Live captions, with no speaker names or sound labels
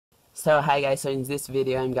So hi guys, so in this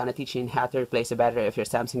video I'm gonna teach you how to replace the battery of your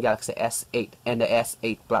Samsung Galaxy S8 and the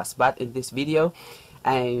S8 Plus. But in this video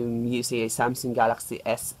I'm using a Samsung Galaxy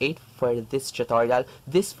S8 for this tutorial.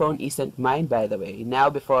 This phone isn't mine, by the way. Now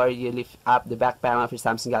before you lift up the back panel of your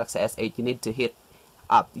Samsung Galaxy S8, you need to hit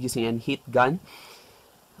up using a heat gun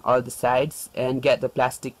all the sides and get the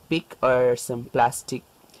plastic pick or some plastic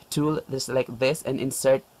tool just like this and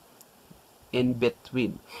insert in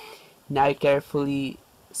between. Now you carefully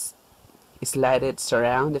slide it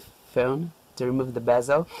around the phone to remove the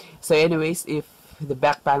bezel. So anyways, if the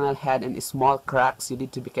back panel had any small cracks, you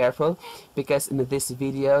need to be careful because in this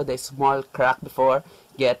video the small crack before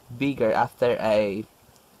get bigger after I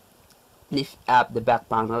lift up the back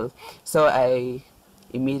panel. So I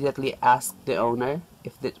immediately asked the owner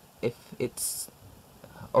if it's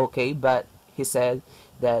okay, but he said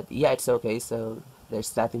that yeah, it's okay, so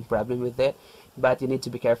there's nothing problem with it, but you need to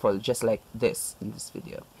be careful just like this in this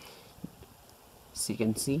video. So you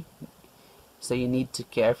can see, so you need to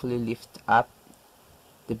carefully lift up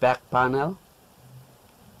the back panel,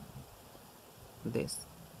 this,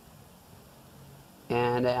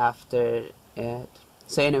 and after it,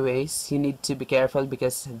 so anyways, you need to be careful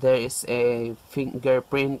because there is a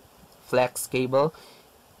fingerprint flex cable.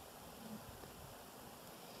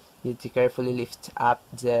 You need to carefully lift up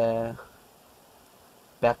the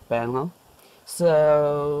back panel.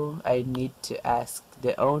 So I need to ask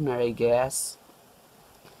the owner, I guess.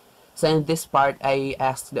 So in this part I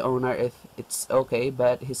asked the owner if it's okay,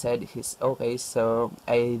 but he said he's okay, so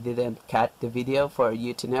I didn't cut the video for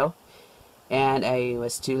you to know, and I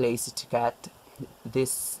was too lazy to cut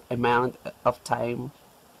this amount of time.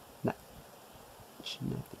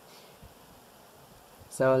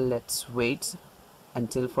 So let's wait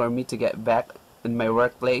until for me to get back in my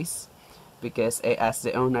workplace because I asked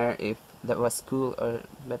the owner if that was cool, or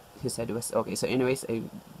but he said it was okay. So anyways, I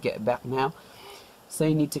get back now. So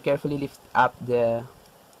you need to carefully lift up the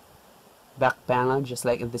back panel just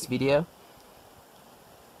like in this video.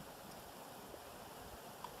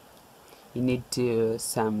 You need to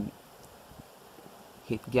some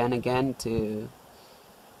heat gun again to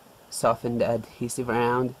soften the adhesive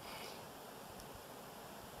around.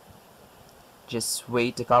 Just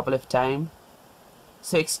wait a couple of times.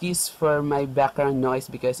 So excuse for my background noise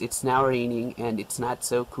because it's now raining and it's not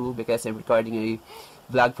so cool because I'm recording a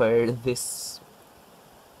vlog for this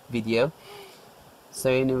video. So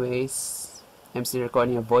anyways, I'm still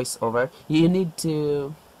recording a voiceover. You need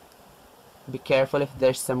to be careful if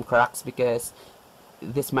there's some cracks because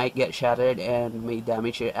this might get shattered and may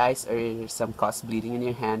damage your eyes or some cause bleeding in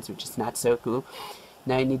your hands, which is not so cool.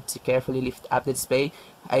 Now you need to carefully lift up the display.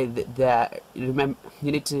 Remember,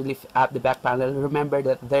 you need to lift up the back panel. Remember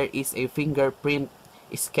that there is a fingerprint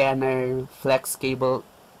scanner flex cable.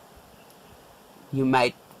 You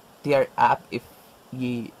might tear up if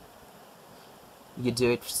you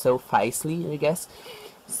do it so fastly, I guess.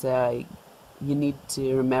 So you need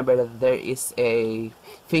to remember that there is a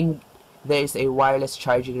wireless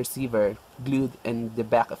charging receiver glued in the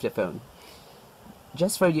back of the phone.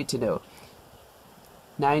 Just for you to know.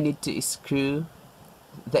 Now you need to screw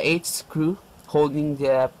the 8th screw holding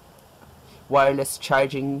the wireless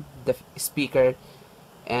charging the speaker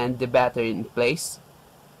and the battery in place.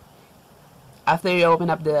 After you open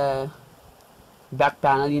up the back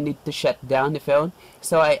panel, you need to shut down the phone.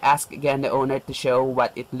 So I asked again the owner to show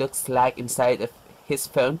what it looks like inside of his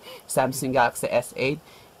phone, Samsung Galaxy S8,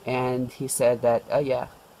 and he said that oh yeah,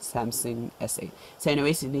 Samsung S8. So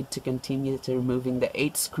anyways, you need to continue to removing the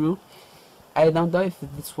 8th screw. I don't know if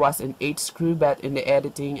this was an 8 screw, but in the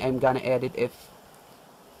editing I'm gonna edit if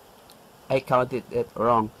I counted it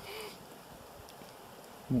wrong.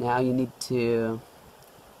 Now you need to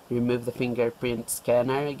remove the fingerprint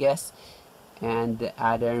scanner, I guess, and the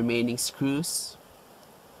other remaining screws.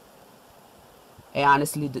 I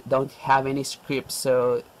honestly don't have any script,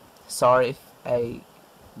 so sorry if I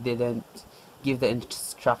didn't give the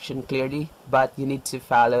instruction clearly, but you need to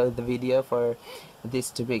follow the video for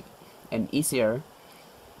this to make and easier.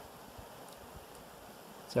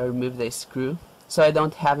 So remove the screw. So I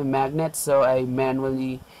don't have a magnet, so I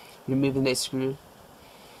manually removing the screw.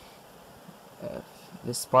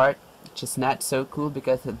 This part, which is not so cool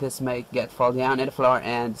because this might get fall down on the floor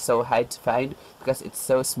and so hard to find because it's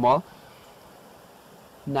so small.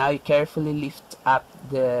 Now you carefully lift up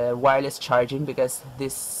the wireless charging because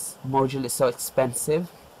this module is so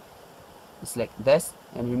expensive. It's like this,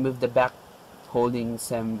 and remove the back holding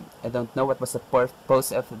some, I don't know what was the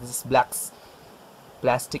purpose of this black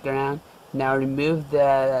plastic around. Now remove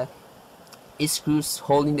the screws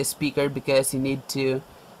holding the speaker because you need to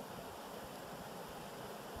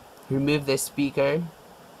remove the speaker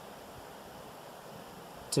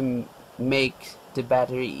to make the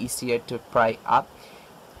battery easier to pry up.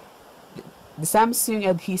 The Samsung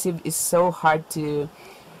adhesive is so hard to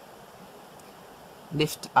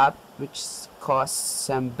lift up, which causes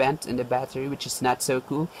some bent in the battery, which is not so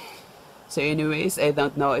cool. So anyways, I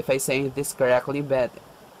don't know if I say this correctly, but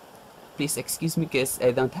please excuse me because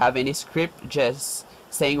I don't have any script, just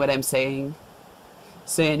saying what I'm saying.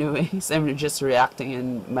 So anyways, I'm just reacting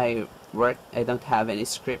in my work. I don't have any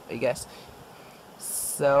script, I guess.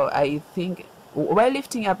 So I think while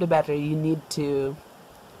lifting up the battery, you need to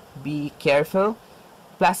be careful.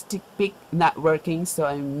 Plastic pick not working, so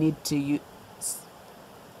I need to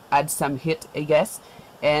add some heat, I guess,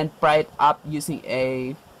 and pry it up using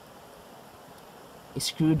a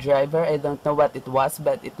screwdriver. I don't know what it was,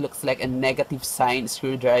 but it looks like a negative sign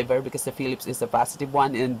screwdriver because the Phillips is a positive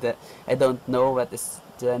one, and I don't know what is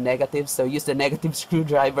the negative, so use the negative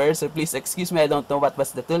screwdriver. So please excuse me, I don't know what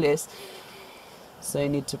was the tool is. So I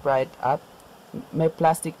need to pry it up. My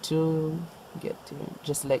plastic tool, get to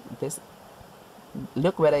just like this.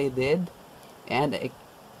 Look what I did, and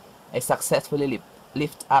I successfully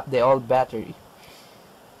lift up the old battery.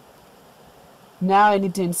 Now I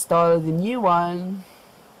need to install the new one.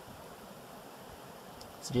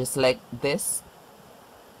 So just like this,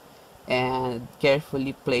 and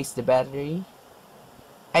carefully place the battery.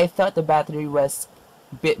 I thought the battery was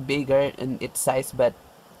a bit bigger in its size, but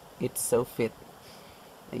it's so fit,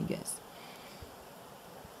 I guess.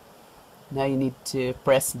 Now you need to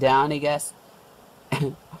press down, I guess.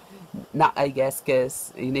 Not I guess,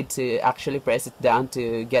 because you need to actually press it down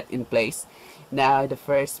to get in place. Now the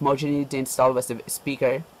first module you need to install was the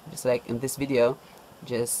speaker, just like in this video.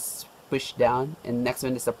 Just push down, and next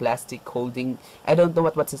one is the plastic holding. I don't know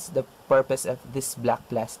what is the purpose of this black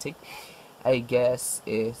plastic. I guess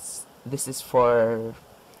this is for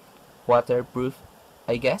waterproof,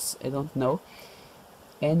 I guess. I don't know.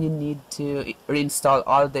 And you need to reinstall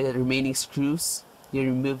all the remaining screws you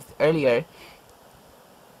removed earlier.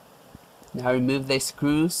 Now remove the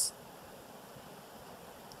screws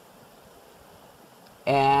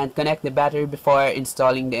and connect the battery before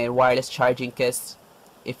installing the wireless charging, because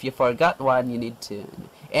if you forgot one, you need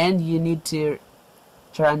to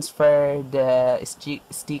transfer the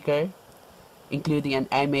sticker including an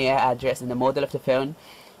IMEI address and the model of the phone,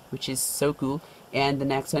 which is so cool. And the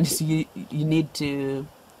next one is you need to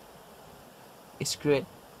screw it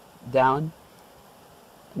down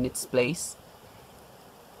in its place.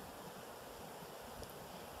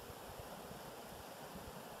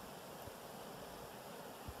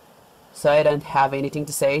 So I don't have anything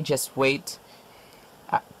to say, just wait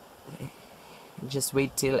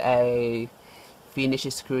till I finish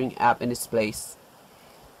screwing up in its place.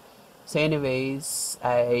 So anyways,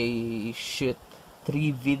 I shoot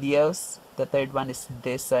 3 videos. The third one is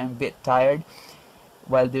this, so I'm a bit tired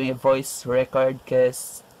while doing a voice record,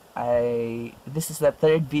 because this is the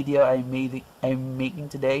 3rd video I'm making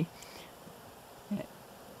today,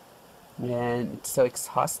 and it's so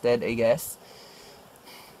exhausted, I guess.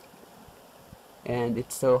 And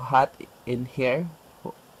it's so hot in here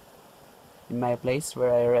in my place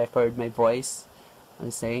where I record my voice, I'm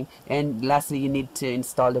saying. And lastly, you need to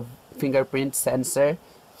install the fingerprint sensor,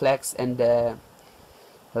 flex, and the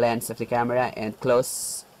lens of the camera, and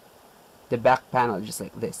close the back panel just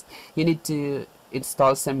like this. You need to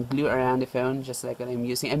install some glue around the phone, just like what I'm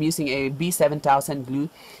using. I'm using a B7000 glue.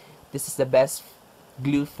 This is the best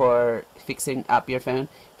glue for fixing up your phone,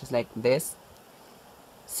 just like this.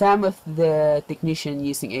 Some of the technician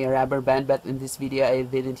using a rubber band, but in this video I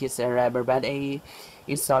didn't use a rubber band. I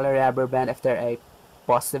installed a rubber band after I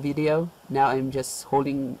paused the video. Now I'm just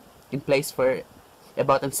holding in place for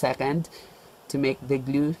about a second to make the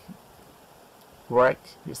glue work,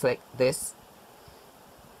 just like this.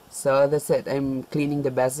 So that's it. I'm cleaning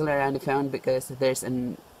the bezel around the phone because there's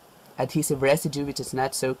an adhesive residue, which is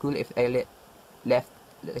not so cool if I left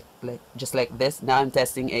like just like this. Now I'm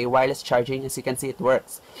testing a wireless charging. As you can see, it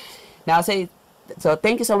works. Now so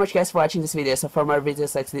thank you so much guys for watching this video. So for more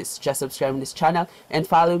videos like this, just subscribe to this channel and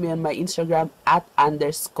follow me on my Instagram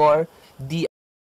 @_D